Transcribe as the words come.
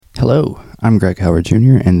Hello, I'm Greg Howard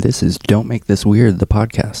Jr., and this is Don't Make This Weird, the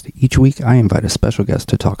podcast. Each week, I invite a special guest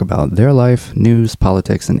to talk about their life, news,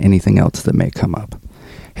 politics, and anything else that may come up.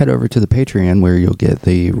 Head over to the Patreon, where you'll get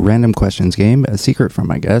the Random Questions game, a secret from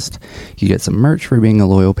my guest. You get some merch for being a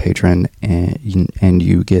loyal patron, and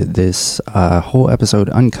you get this whole episode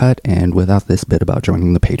uncut and without this bit about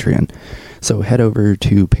joining the Patreon. So head over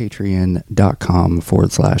to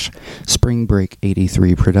patreon.com/Spring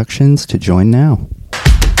Break83 Productions to join now.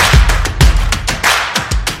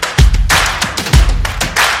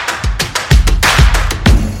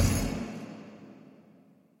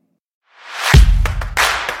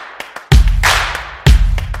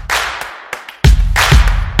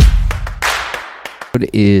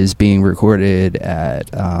 Is being recorded at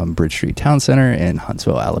Bridge Street Town Center in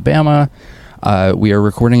Huntsville, Alabama. We are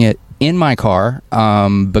recording it in my car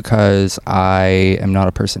because I am not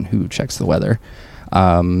a person who checks the weather.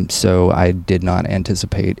 So I did not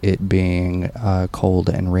anticipate it being cold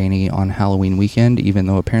and rainy on Halloween weekend, even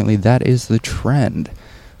though apparently that is the trend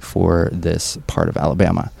for this part of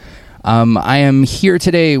Alabama. I am here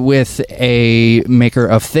today with a maker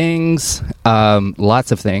of things,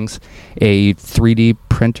 lots of things, a 3D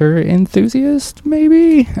printer enthusiast,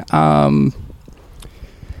 maybe,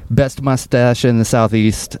 best mustache in the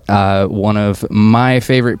Southeast, one of my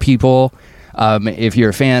favorite people. If you're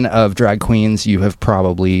a fan of drag queens, you have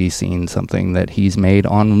probably seen something that he's made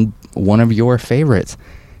on one of your favorites.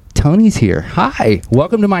 Tony's here. Hi,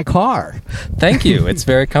 welcome to my car. Thank you. It's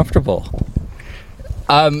very comfortable.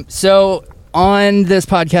 So on this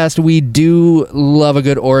podcast, we do love a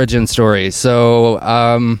good origin story. So,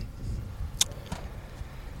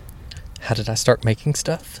 how did I start making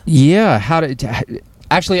stuff? Yeah.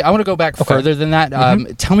 Actually, I want to go back further than that.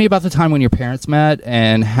 Tell me about the time when your parents met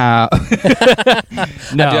and how. No. I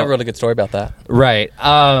do have a really good story about that. Right.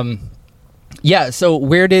 Yeah. So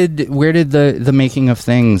where did the making of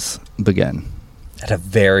things begin? At a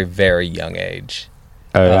very, very young age.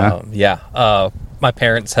 Oh, yeah? My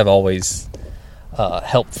parents have always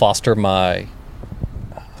helped foster my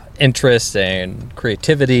interest and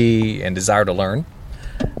creativity and desire to learn.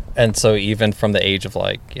 And so even from the age of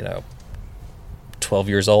 12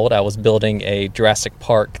 years old, I was building a Jurassic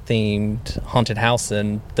Park themed haunted house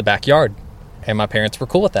in the backyard. And my parents were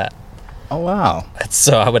cool with that. Oh, wow. And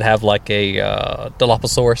so I would have a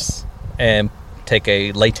Dilophosaurus and take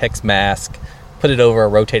a latex mask, put it over a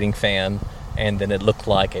rotating fan, and then it looked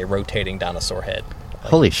like a rotating dinosaur head.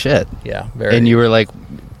 Holy shit. Yeah. And you were like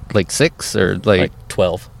 6 or like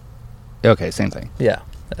 12. Okay, same thing. Yeah.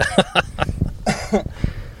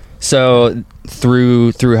 So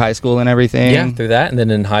through high school and everything? Yeah, through that. And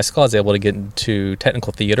then in high school, I was able to get into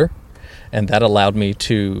technical theater. And that allowed me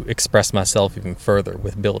to express myself even further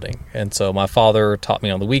with building. And so my father taught me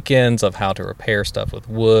on the weekends of how to repair stuff with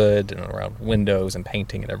wood and around windows and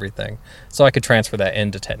painting and everything. So I could transfer that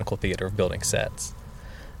into technical theater of building sets.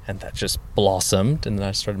 And that just blossomed. And then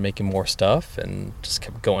I started making more stuff and just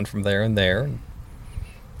kept going from there and there. And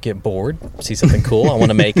get bored, see something cool, I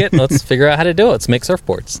want to make it. Let's figure out how to do it. Let's make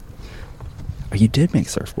surfboards. Oh, you did make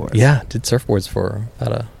surfboards? Yeah, did surfboards for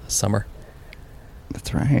about a summer.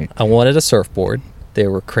 That's right. I wanted a surfboard. They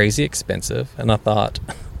were crazy expensive, and I thought,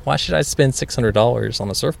 why should I spend $600 on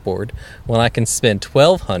a surfboard when I can spend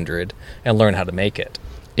 $1,200 and learn how to make it?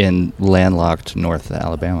 In landlocked North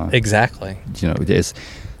Alabama. Exactly. It's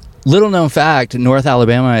little known fact, North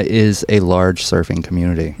Alabama is a large surfing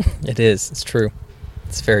community. It is. It's true.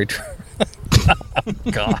 It's very true.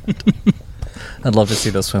 God. I'd love to see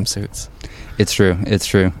those swimsuits. It's true. It's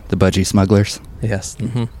true. The budgie smugglers. Yes.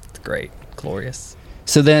 Mm-hmm. It's great. Glorious.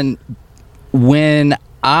 So then, when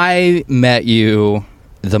I met you,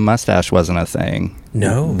 the mustache wasn't a thing.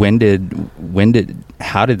 No.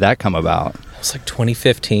 How did that come about? It was like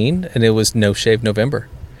 2015, and it was No Shave November.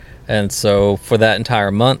 And so for that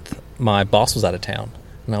entire month, my boss was out of town.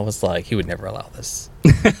 And I was like, he would never allow this.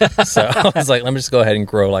 So I was like, let me just go ahead and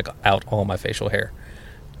grow out all my facial hair.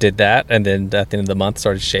 Did that, and then at the end of the month,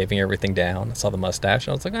 started shaving everything down. I saw the mustache,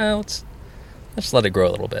 and I was like, let's just let it grow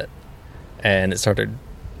a little bit. And it started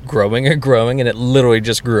growing and growing, and it literally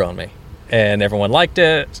just grew on me. And everyone liked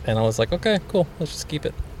it, and I was like, okay, cool, let's just keep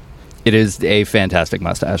it. It is a fantastic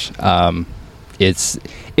mustache. It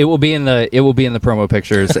will be in the promo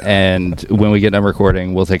pictures, and when we get done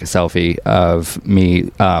recording, we'll take a selfie of me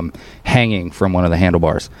hanging from one of the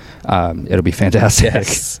handlebars. It'll be fantastic.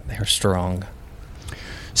 Yes, they're strong.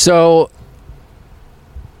 So,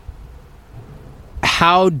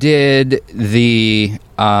 how did the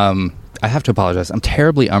I have to apologize. I'm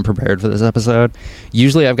terribly unprepared for this episode.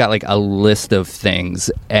 Usually I've got like a list of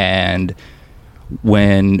things, and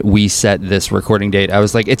when we set this recording date. I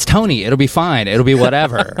was like, it's Tony. It'll be fine. It'll be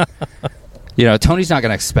whatever. Tony's not going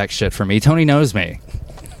to expect shit from me. Tony knows me.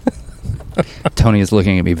 Tony is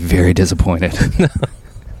looking at me very disappointed.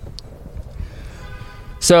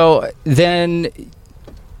 So then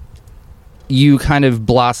you kind of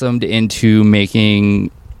blossomed into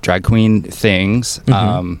making drag queen things.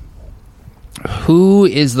 Who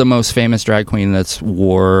is the most famous drag queen that's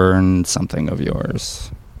worn something of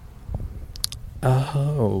yours?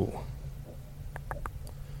 Oh.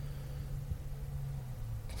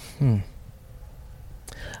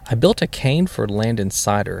 I built a cane for Landon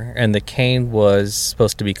Cider, and the cane was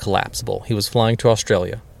supposed to be collapsible. He was flying to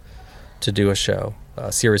Australia to do a show,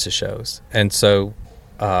 a series of shows. And so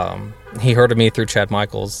he heard of me through Chad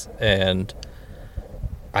Michaels, and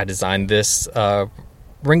I designed this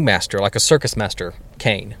ringmaster, like a circus master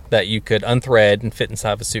cane that you could unthread and fit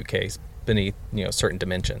inside of a suitcase beneath certain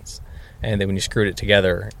dimensions. And then when you screwed it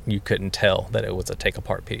together, you couldn't tell that it was a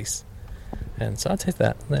take-apart piece. And so I'd say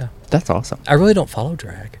that, yeah. That's awesome. I really don't follow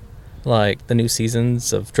drag. Like, the new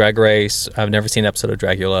seasons of Drag Race, I've never seen an episode of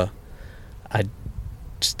Dragula. I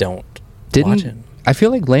just don't watch it. I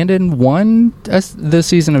feel like Landon won the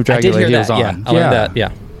season of Dragula I did hear he that, was on. yeah. I learned that,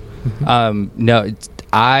 yeah. No,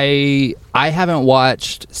 I haven't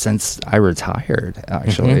watched since I retired,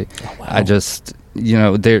 actually. Oh, wow. I just,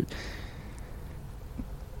 there...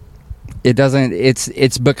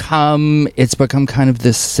 It's become kind of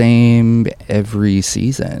the same every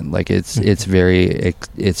season. Like it's very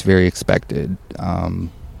expected.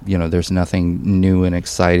 There's nothing new and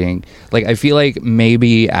exciting. Like, I feel like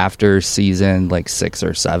maybe after season like 6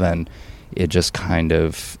 or 7, it just kind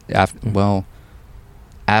of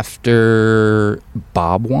after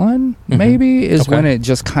Bob won, maybe is when it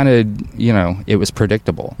just kind of it was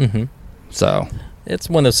predictable. So. It's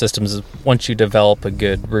one of those systems, once you develop a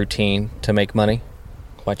good routine to make money,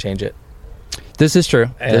 why change it? This is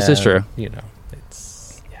true. It's,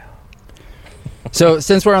 yeah. So,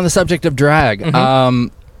 since we're on the subject of drag,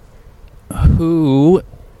 who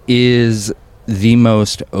is the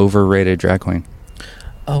most overrated drag queen?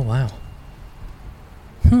 Oh, wow.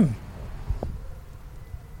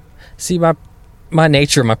 See, my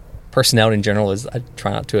nature, my personality in general is I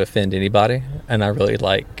try not to offend anybody, and I really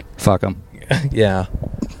like... Fuck them. Yeah.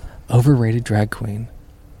 Overrated drag queen.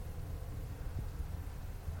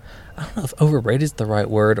 I don't know if overrated is the right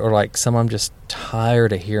word, or like some I'm just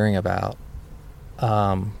tired of hearing about.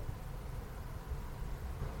 Oh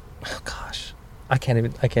gosh. I can't.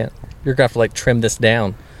 You're gonna have to like trim this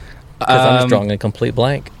down, because I'm just drawing a complete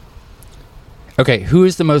blank. Okay, who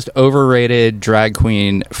is the most overrated drag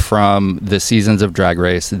queen from the seasons of Drag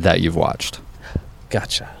Race that you've watched?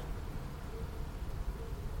 Gotcha.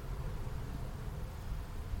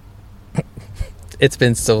 It's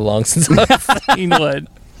been so long since I've seen one.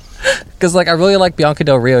 Because, I really like Bianca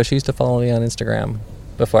Del Rio. She used to follow me on Instagram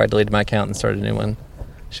before I deleted my account and started a new one.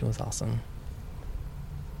 She was awesome.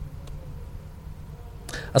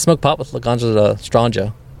 I smoked pot with Laganja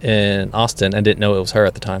Stranja in Austin and didn't know it was her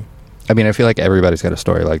at the time. I mean, I feel like everybody's got a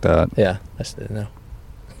story like that. Yeah, I just didn't know.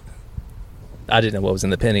 I didn't know what was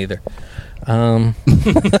in the pen either. I'm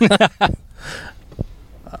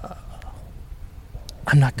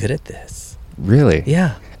not good at this. Really?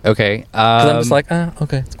 Yeah. Okay. Because I'm just like,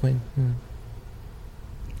 okay, it's Queen.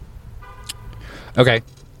 Okay.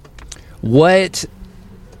 What's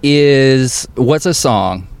a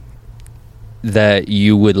song that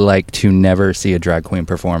you would like to never see a drag queen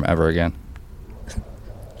perform ever again?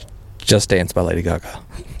 Just Dance by Lady Gaga.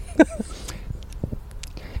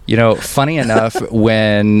 Funny enough,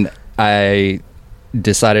 when I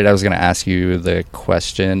decided I was going to ask you the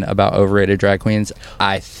question about overrated drag queens,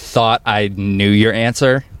 I thought I knew your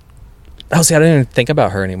answer. Oh, see, I didn't even think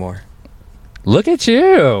about her anymore. Look at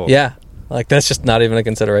you. Yeah. That's just not even a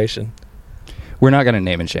consideration. We're not going to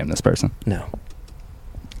name and shame this person. No.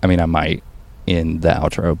 I mean, I might in the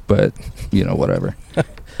outro, but, whatever.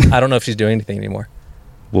 I don't know if she's doing anything anymore.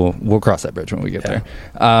 We'll cross that bridge when we get there.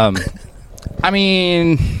 I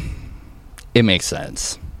mean, it makes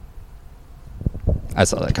sense. I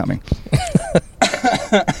saw that coming.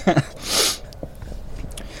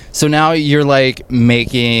 So now you're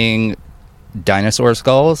making dinosaur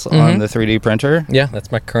skulls on the 3D printer? Yeah, that's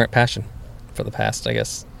my current passion for the past, I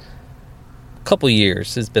guess, couple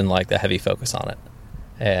years. Has been the heavy focus on it.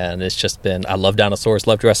 And it's just been, I love dinosaurs,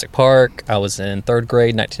 love Jurassic Park. I was in 3rd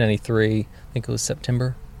grade, 1993. I think it was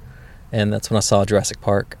September. And that's when I saw Jurassic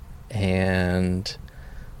Park. And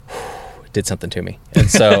it did something to me. And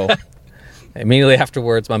so... Immediately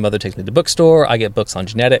afterwards, my mother takes me to the bookstore. I get books on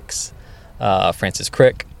genetics. Francis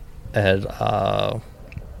Crick had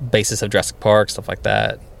basis of Jurassic Park, stuff like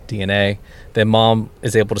that, DNA. Then Mom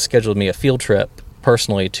is able to schedule me a field trip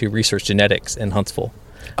personally to research genetics in Huntsville.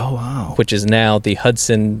 Oh, wow. Which is now the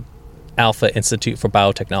Hudson Alpha Institute for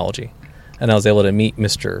Biotechnology. And I was able to meet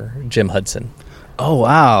Mr. Jim Hudson. Oh,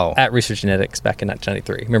 wow. At Research Genetics back in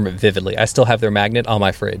 1993. Remember it vividly. I still have their magnet on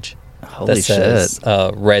my fridge. Holy that says, shit.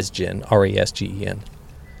 Resgen, RESGEN.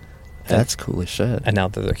 That's cool as shit. And now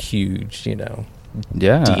they're a huge, Yeah.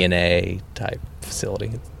 DNA type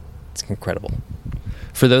facility. It's incredible.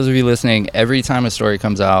 For those of you listening, every time a story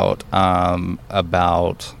comes out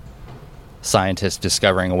about scientists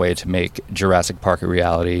discovering a way to make Jurassic Park a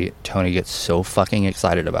reality, Tony gets so fucking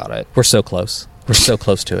excited about it. We're so close. We're so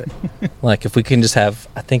close to it. Like, if we can just have,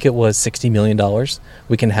 I think it was $60 million,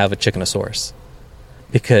 we can have a Chickenosaurus.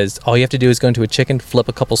 Because all you have to do is go into a chicken, flip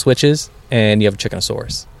a couple switches, and you have a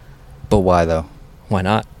Chickenosaurus. But why, though? Why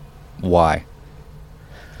not? Why?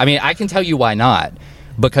 I mean, I can tell you why not.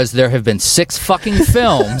 Because there have been 6 fucking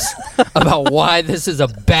films about why this is a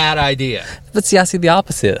bad idea. But see, I see the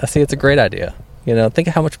opposite. I see it's a great idea. Think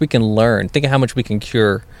of how much we can learn. Think of how much we can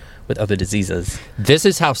cure with other diseases. This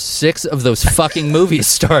is how 6 of those fucking movies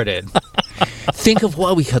started. Think of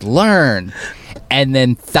what we could learn. And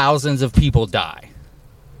then thousands of people die.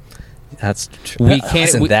 That's true.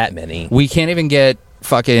 That many. We can't even get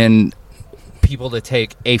fucking people to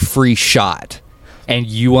take a free shot. And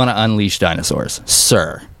you want to unleash dinosaurs,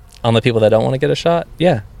 sir. On the people that don't want to get a shot?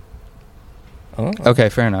 Yeah. Oh. Okay,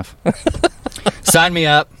 fair enough. Sign me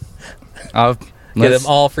up. Get them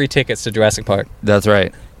all free tickets to Jurassic Park. That's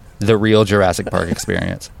right. The real Jurassic Park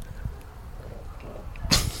experience.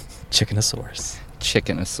 Chickenosaurus.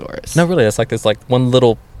 No, really, it's like this one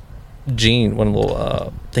little gene, one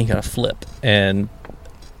little thing kind of flip, and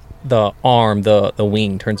the arm, the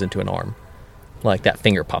wing turns into an arm. Like that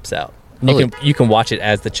finger pops out. You can watch it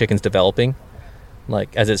as the chicken's developing.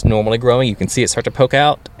 Like, as it's normally growing, you can see it start to poke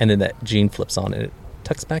out, and then that gene flips on and it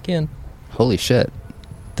tucks back in. Holy shit.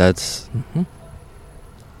 That's... Mm-hmm.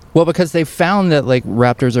 Well, because they found that,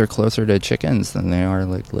 raptors are closer to chickens than they are,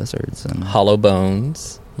 lizards. And hollow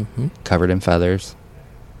bones. Mm-hmm. Covered in feathers.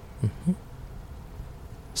 Mm-hmm.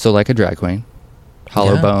 So, like a drag queen.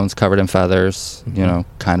 Hollow bones, covered in feathers, mm-hmm.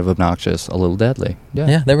 Kind of obnoxious, a little deadly.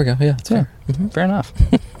 Yeah, there we go. Yeah, that's fair. Mm-hmm. Fair enough.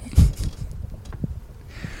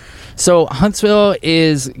 So Huntsville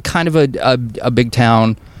is kind of a big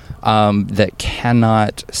town that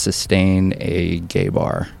cannot sustain a gay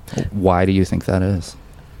bar. Why do you think that is?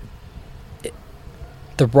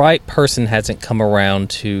 The right person hasn't come around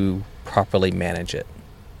to properly manage it.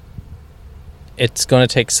 It's going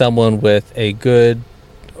to take someone with a good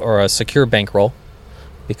or a secure bankroll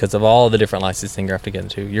because of all the different licensing you have to get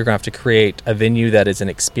into. You're going to have to create a venue that is an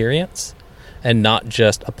experience and not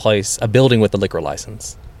just a building with a liquor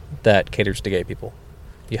license that caters to gay people.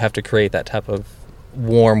 You have to create that type of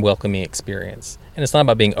warm, welcoming experience. And it's not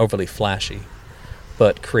about being overly flashy,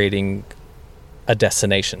 but creating a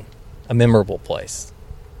destination, a memorable place.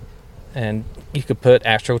 And you could put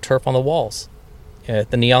AstroTurf on the walls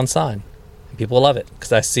at the neon sign. And people love it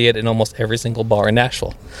because I see it in almost every single bar in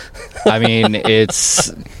Nashville. I mean,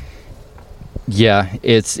 it's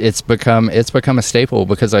become a staple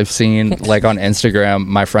because I've seen on Instagram,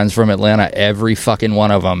 my friends from Atlanta, every fucking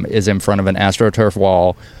one of them is in front of an AstroTurf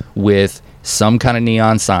wall with some kind of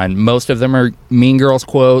neon sign. Most of them are Mean Girls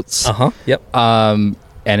quotes. Yep. And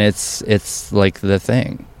it's the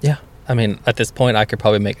thing. Yeah. I mean, at this point, I could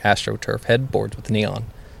probably make AstroTurf headboards with neon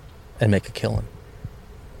and make a killing.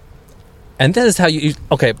 And that is how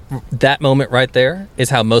that moment right there is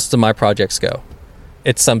how most of my projects go.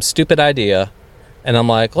 It's some stupid idea, and I'm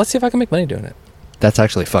like, let's see if I can make money doing it. That's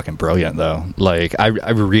actually fucking brilliant, though. I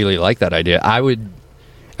really like that idea. I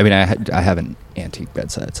have an antique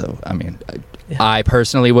bedside, so, I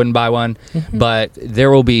personally wouldn't buy one, mm-hmm. but there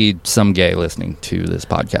will be some gay listening to this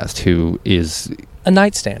podcast who is... A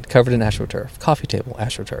nightstand covered in AstroTurf. Coffee table,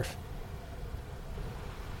 AstroTurf.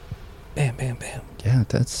 Bam, bam, bam.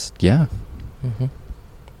 Yeah, Mm-hmm.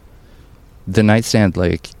 The nightstand,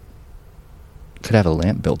 could have a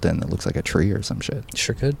lamp built in that looks like a tree or some shit.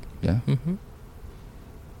 Sure could. Yeah. Mm-hmm.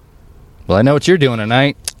 Well, I know what you're doing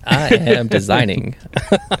tonight. I am designing.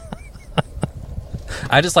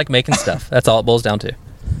 I just like making stuff. That's all it boils down to.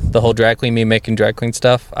 The whole drag queen, me making drag queen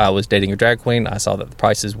stuff. I was dating a drag queen. I saw that the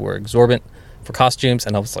prices were exorbitant for costumes,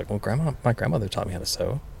 and I was like, well, my grandmother taught me how to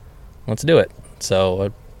sew. Let's do it. So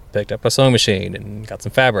I picked up a sewing machine and got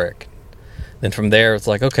some fabric. Then from there, it's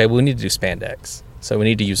like, okay, we need to do spandex. So we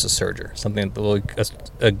need to use a serger, something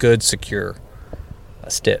a good, secure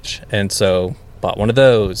stitch. And so bought one of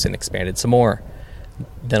those and expanded some more.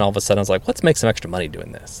 Then all of a sudden, I was like, let's make some extra money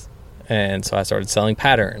doing this. And so I started selling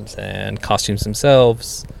patterns and costumes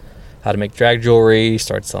themselves, how to make drag jewelry,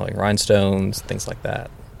 started selling rhinestones, things like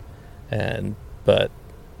that. But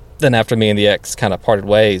then after me and the ex kind of parted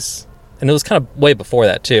ways, and it was kind of way before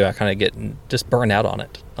that too, I kind of get just burned out on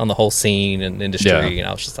it, on the whole scene and industry. Yeah. And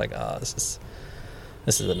I was just like, this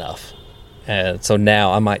is enough. And so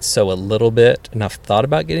now I might sew a little bit, and I've thought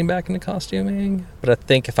about getting back into costuming, but I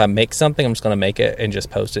think if I make something, I'm just going to make it and just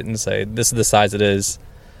post it and say, this is the size it is,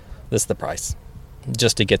 this is the price,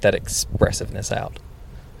 just to get that expressiveness out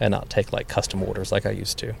and not take like custom orders like I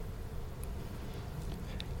used to.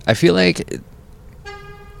 I feel like,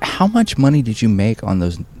 how much money did you make on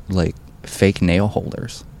those like fake nail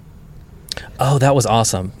holders? Oh, that was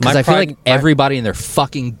awesome. Because I feel like everybody and their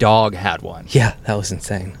fucking dog had one. Yeah, that was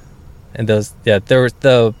insane. And those,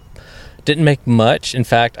 didn't make much. In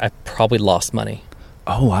fact, I probably lost money.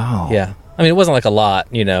 Oh, wow. Yeah. I mean, it wasn't like a lot,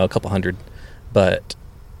 a couple hundred, but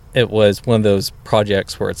it was one of those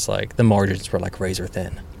projects where it's like the margins were like razor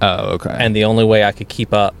thin. Oh, okay. And the only way I could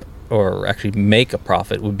keep up or actually make a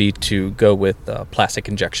profit would be to go with plastic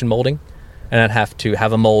injection molding. And I'd have to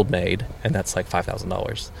have a mold made, and that's like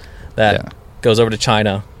 $5,000. That goes over to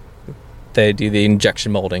China. They do the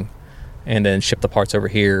injection molding and then ship the parts over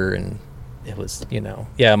here. And it was,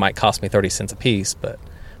 it might cost me 30 cents a piece, but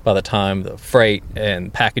by the time the freight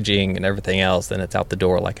and packaging and everything else, then it's out the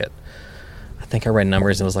door like I think I read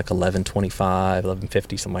numbers, it was like $11.25,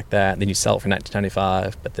 $11.50, something like that. And then you sell it for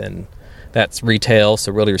 $19.95, but then that's retail,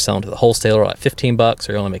 so really you're selling to the wholesaler like $15,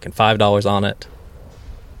 so you're only making $5 on it.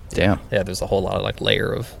 Damn. Yeah, there's a whole lot of like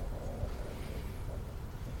layer of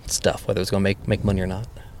stuff, whether it's going to make money or not.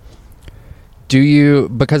 Do you,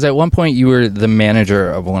 because at one point you were the manager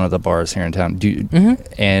of one of the bars here in town,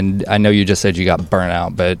 and I know you just said you got burnt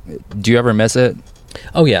out, but do you ever miss it?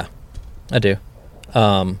 Oh yeah, I do.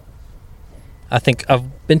 I think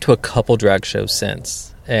I've been to a couple drag shows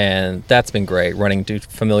since, and that's been great, running to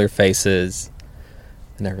familiar faces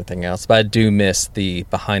and everything else. But I do miss the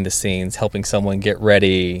behind the scenes, helping someone get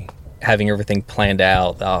ready, having everything planned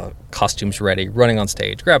out, costumes ready, running on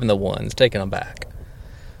stage, grabbing the ones, taking them back.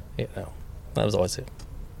 That was always it.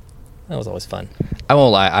 That was always fun. I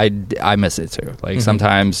won't lie, I miss it too. Like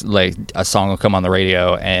sometimes, like a song will come on the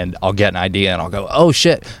radio, and I'll get an idea, and I'll go, "Oh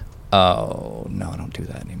shit! Oh no, I don't do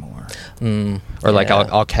that anymore." Or like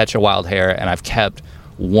I'll catch a wild hair, and I've kept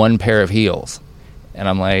one pair of heels, and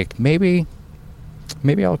I'm like, maybe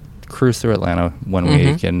I'll cruise through Atlanta one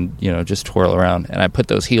week and just twirl around, and I put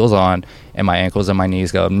those heels on, and my ankles and my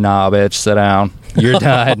knees go, "Nah, bitch, sit down. You're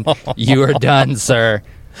done. You are done, sir."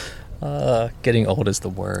 Getting old is the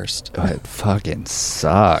worst. Oh, it fucking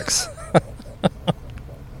sucks.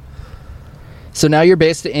 So now you're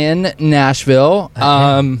based in Nashville.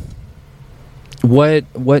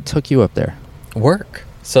 What took you up there? Work.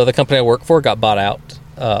 So the company I work for got bought out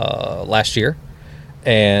last year,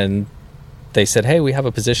 and they said, "Hey, we have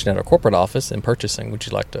a position at our corporate office in purchasing. Would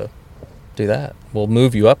you like to do that? We'll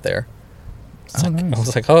move you up there." Nice. I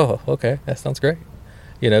was like, "Oh, okay, that sounds great."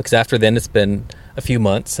 Because after then it's been a few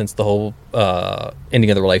months since the whole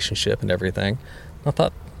ending of the relationship and everything. I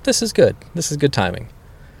thought, this is good. This is good timing.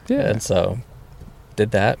 Yeah. And so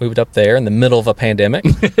did that, moved up there in the middle of a pandemic.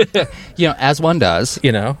 As one does.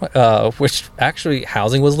 Which actually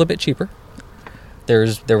housing was a little bit cheaper. There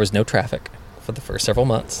was no traffic for the first several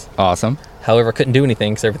months. Awesome. However, I couldn't do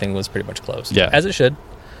anything because everything was pretty much closed. Yeah. As it should.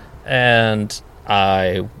 And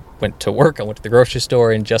I went to work, I went to the grocery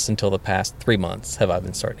store, and just until the past 3 months have I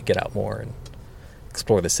been starting to get out more and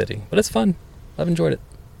explore the city. But it's fun. I've enjoyed it.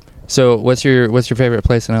 So what's your favorite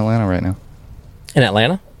place in Atlanta right now? In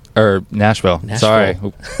Atlanta? Or Nashville. Sorry.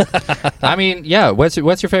 I mean, yeah, what's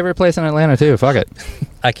your favorite place in Atlanta too? Fuck it.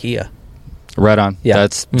 IKEA. Right on. Yeah.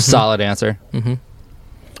 That's solid answer. Mm-hmm.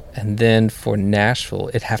 And then for Nashville,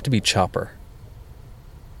 it'd have to be Chopper.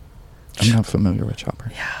 I'm not familiar with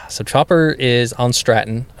Chopper. Yeah. So Chopper is on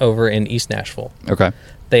Stratton over in East Nashville. Okay.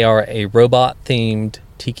 They are a robot-themed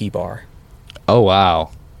tiki bar. Oh,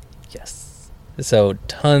 wow. Yes. So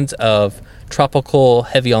tons of tropical,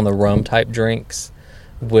 heavy on the rum type drinks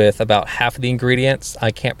with about half of the ingredients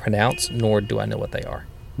I can't pronounce, nor do I know what they are.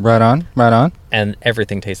 Right on. Right on. And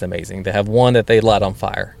everything tastes amazing. They have one that they light on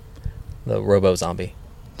fire. The Robo Zombie.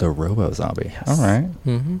 The Robo Zombie. Yes. All right.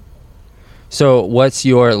 Mm-hmm. So what's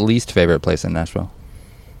your least favorite place in Nashville?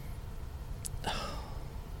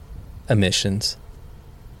 Emissions.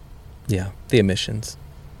 Yeah, the emissions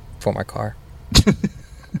for my car.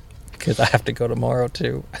 Because I have to go tomorrow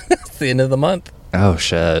too. It's the end of the month. Oh,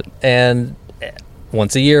 shit. And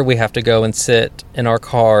once a year we have to go and sit in our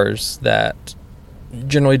cars that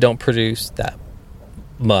generally don't produce that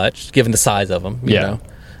much, given the size of them. You know?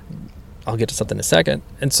 I'll get to something in a second.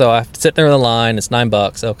 And so I sit there in the line. It's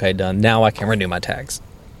 $9. Okay, done. Now I can renew my tags.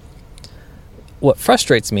 What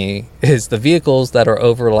frustrates me is the vehicles that are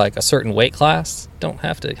over like a certain weight class don't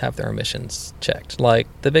have to have their emissions checked. Like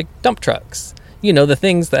the big dump trucks. You know, the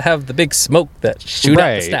things that have the big smoke that shoot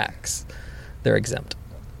out the stacks. They're exempt.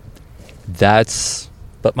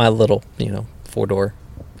 But my little, 4-door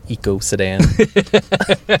eco sedan.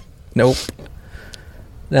 Nope.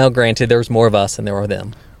 Now, granted, there's more of us than there are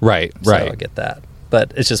them. Right. So I get that.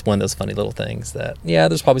 But it's just one of those funny little things that,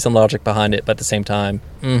 there's probably some logic behind it, but at the same time,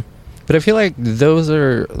 But I feel like those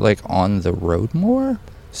are like on the road more.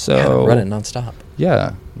 So they're running nonstop.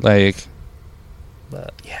 Yeah. Like,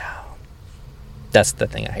 But yeah. That's the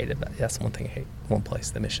thing I hated about it. That's one thing I hate. One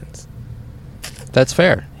place, the emissions. that's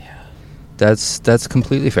fair. Yeah. That's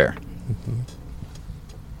completely fair.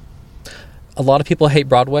 A lot of people hate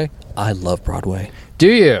Broadway. I love Broadway.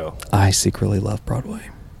 Do you? I secretly love Broadway.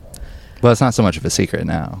 Well, it's not so much of a secret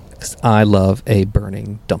now. 'Cause I love a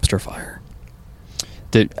burning dumpster fire.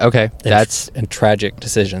 Okay. And tragic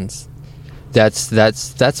decisions. That's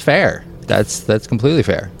fair. That's completely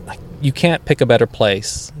fair. Like, you can't pick a better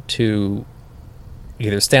place to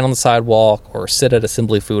either stand on the sidewalk or sit at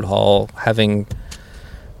Assembly Food Hall having,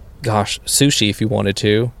 sushi if you wanted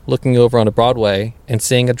to, looking over onto Broadway and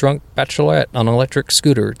seeing a drunk bachelorette on an electric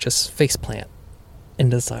scooter just faceplant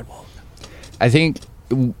into the sidewalk. I think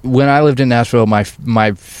when I lived in Nashville, my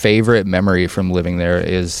favorite memory from living there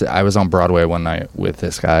is I was on Broadway one night with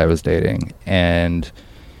this guy I was dating, and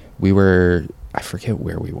I forget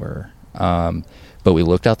where we were, but we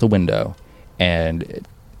looked out the window, and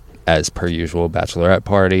as per usual, bachelorette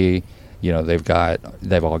party,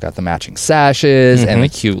 they've all got the matching sashes and the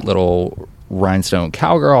cute little rhinestone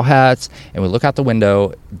cowgirl hats, and we look out the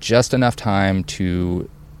window just enough time to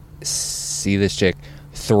see this chick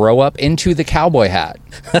throw up into the cowboy hat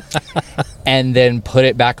and then put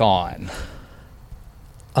it back on.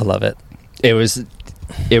 I love it. It was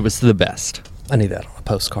the best. I need that on a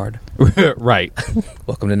postcard. Right.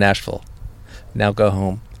 Welcome to Nashville. Now go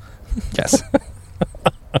home. Yes.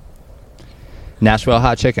 Nashville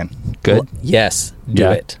hot chicken. Good. Well, yes, do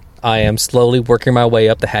Yeah. it. I am slowly working my way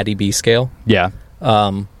up the Hattie B scale. Yeah.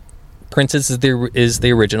 Princess is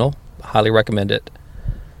the original. Highly recommend it.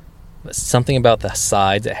 But something about the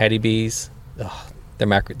sides at Hattie B's,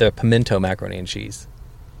 they're pimento macaroni and cheese.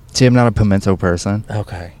 See, I'm not a pimento person.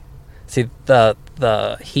 Okay. See,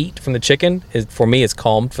 the heat from the chicken is, for me, is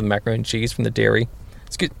calmed from the macaroni and cheese from the dairy.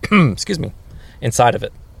 Excuse me. Inside of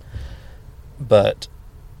it. But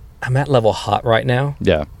I'm at level hot right now.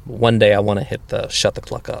 Yeah. One day I want to hit the shut the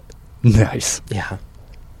cluck up. Nice. Yeah.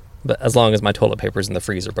 But as long as my toilet paper's in the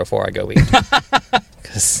freezer before I go eat.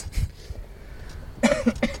 Because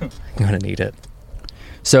I'm going to need it.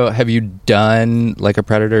 So have you done like a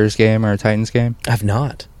Predators game or a Titans game? I've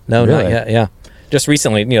not. No, Really? not yet. Yeah. Just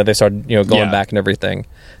recently, they started, going Yeah. back and everything.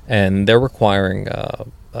 And they're requiring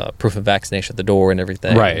proof of vaccination at the door and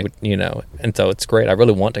everything. Right. And so it's great. I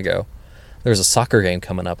really want to go. There's a soccer game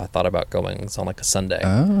coming up. I thought about going. It's on like a Sunday.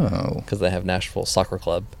 Oh. Because they have Nashville Soccer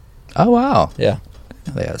Club. Oh, wow. Yeah.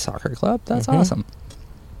 They had a soccer club? That's awesome.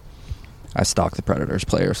 I stalk the Predators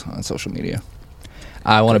players on social media.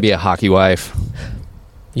 I want to be a hockey wife.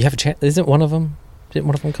 You have a chance. Didn't one of them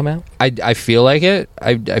come out? I feel like it.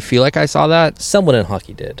 I feel like I saw that. Someone in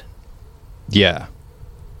hockey did. Yeah.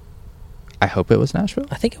 I hope it was Nashville.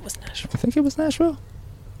 I think it was Nashville. I think it was Nashville.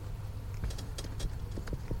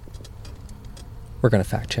 We're going to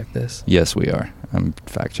fact check this. Yes, we are. I'm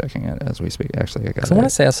fact checking it as we speak. Actually, I got Because I want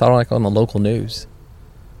to say I saw it like on the local news.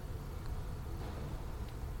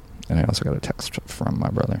 And I also got a text from my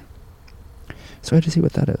brother. So I had to see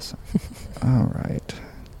what that is. All right.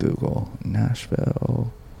 Google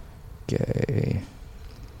Nashville gay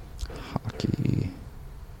hockey.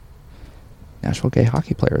 Nashville gay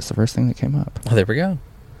hockey player is the first thing that came up. Oh, there we go.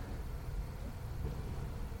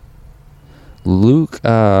 Luke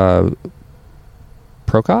Prokop?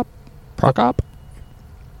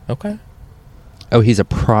 Okay. Oh, he's a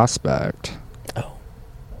prospect. Oh.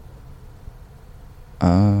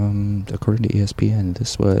 According to ESPN,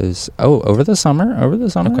 this was over the summer.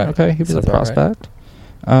 Okay, he was Sounds a about right. prospect.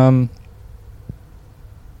 I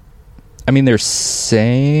mean, they're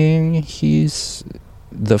saying he's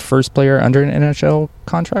the first player under an NHL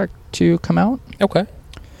contract to come out. Okay.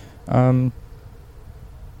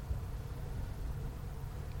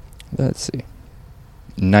 Let's see.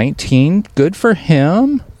 19, good for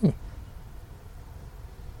him.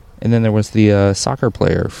 And then there was the soccer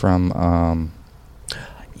player from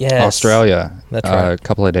Yes. Australia. That's right. A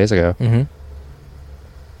couple of days ago. Mm-hmm.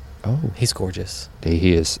 Oh, He's gorgeous.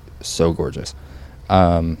 he is so gorgeous.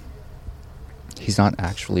 He's not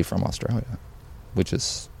actually from Australia, which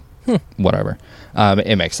is whatever.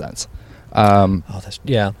 It makes sense.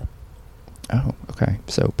 Yeah. Oh, okay.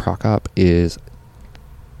 So Prokop is...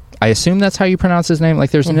 I assume that's how you pronounce his name.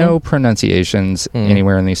 Like, there's no pronunciations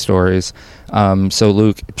anywhere in these stories. So,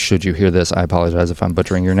 Luke, should you hear this, I apologize if I'm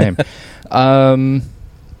butchering your name. He's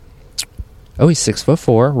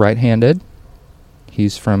 6'4", right-handed.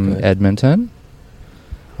 He's from Edmonton.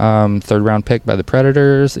 Third round pick by the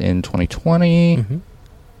Predators in 2020. Mm-hmm.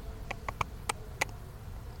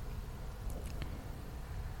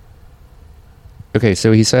 Okay,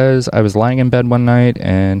 so he says, I was lying in bed one night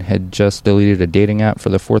and had just deleted a dating app for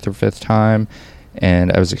the 4th or 5th time,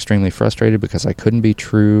 and I was extremely frustrated because I couldn't be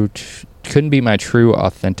my true,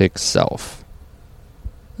 authentic self.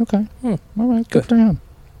 Okay. All right, good for him.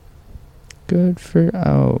 Good for...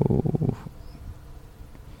 Oh.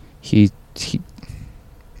 He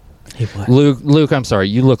what? Luke, I'm sorry.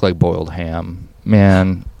 You look like boiled ham.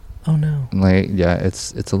 Man. Oh, no. Like, yeah,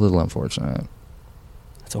 it's a little unfortunate.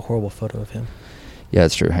 That's a horrible photo of him. Yeah,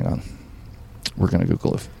 it's true. Hang on. We're going to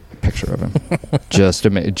Google a picture of him. just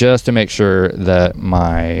to make sure that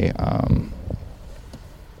my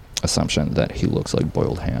assumption that he looks like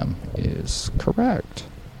boiled ham is correct.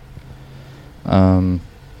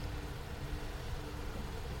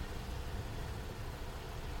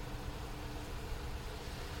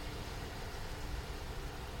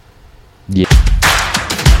 Yeah.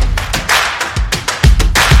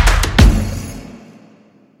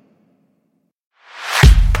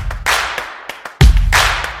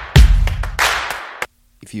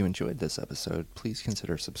 If you enjoyed this episode, please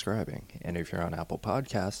consider subscribing. And if you're on Apple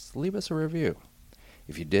Podcasts, leave us a review.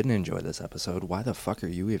 If you didn't enjoy this episode, why the fuck are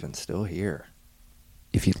you even still here?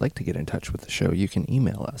 If you'd like to get in touch with the show, you can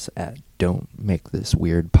email us at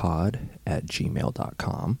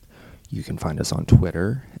don'tmakethisweirdpod@gmail.com. You can find us on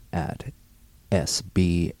Twitter at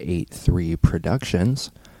SB83Productions,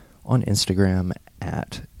 on Instagram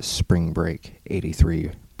at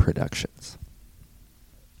SpringBreak83Productions.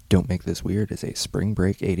 Don't Make This Weird is a Spring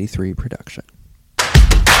Break 83 production.